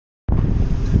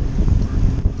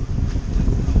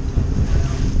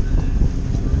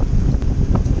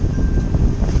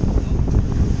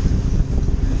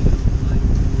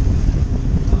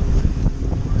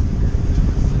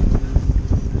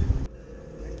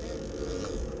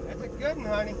good one,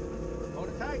 honey. Hold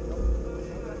it tight.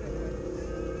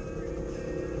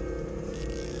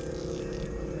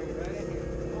 Bring it right in here.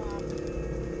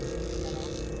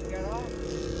 Get off.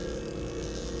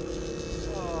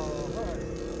 Oh, honey.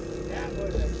 That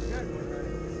was a good one,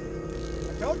 honey.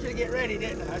 I told you to get ready,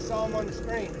 didn't I? I saw him on the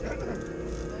screen.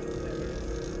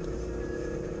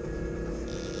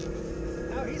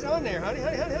 Oh, he's on there, honey.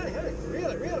 Honey. Reel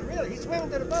it. He's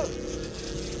swimming to the boat.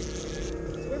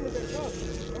 Swimming to the boat.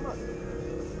 Come on.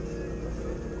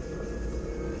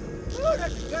 Oh,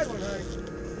 that's a good one, honey.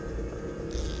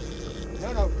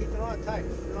 No, keep the line tight.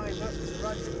 Keep the line up. The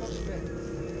rod tip up a bit.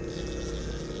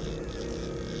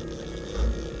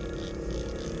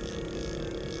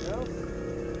 No?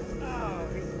 Oh,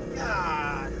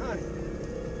 God, honey.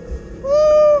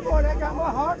 Woo, boy, that got my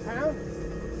heart pound.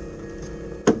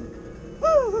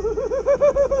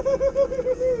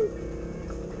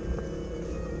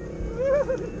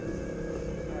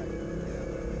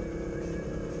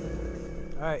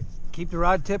 All right, keep the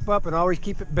rod tip up and always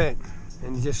keep it bent.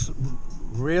 And you just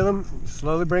reel them,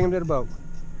 slowly bring them to the boat.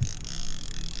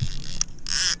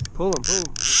 Pull them.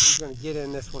 He's gonna get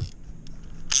in this one. Let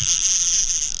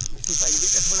me see if I can get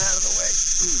this one out of the way.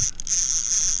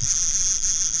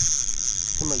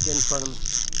 Come on, get in front of me.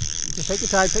 Just take your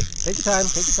time, take your time.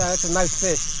 It's a nice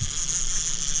fish.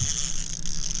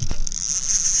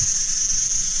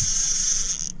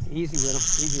 Easy with them.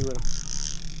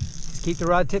 Just keep the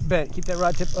rod tip bent. Keep that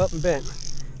rod tip up and bent.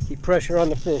 Keep pressure on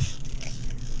the fish.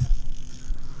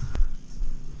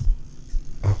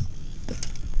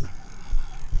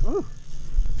 Ooh.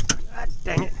 God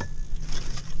dang it.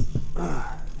 All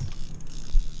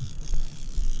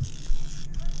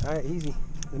right, easy.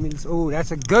 Let me just, oh,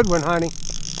 that's a good one, honey.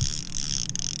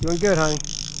 Doing good, honey.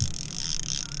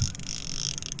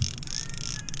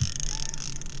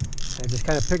 I just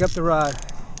kind of pick up the rod.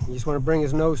 You just want to bring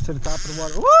his nose to the top of the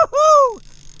water. Woohoo!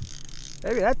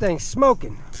 Baby, that thing's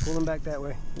smoking. Pull him back that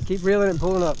way. You keep reeling it and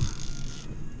pulling up.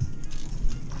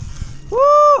 Woo,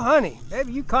 honey.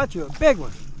 Baby, you caught you a big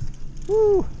one.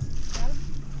 Woo.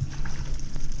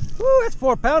 Woo, that's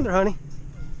 4-pounder, honey.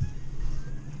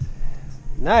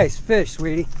 Nice fish,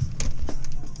 sweetie.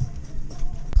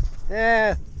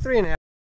 Yeah, 3.5.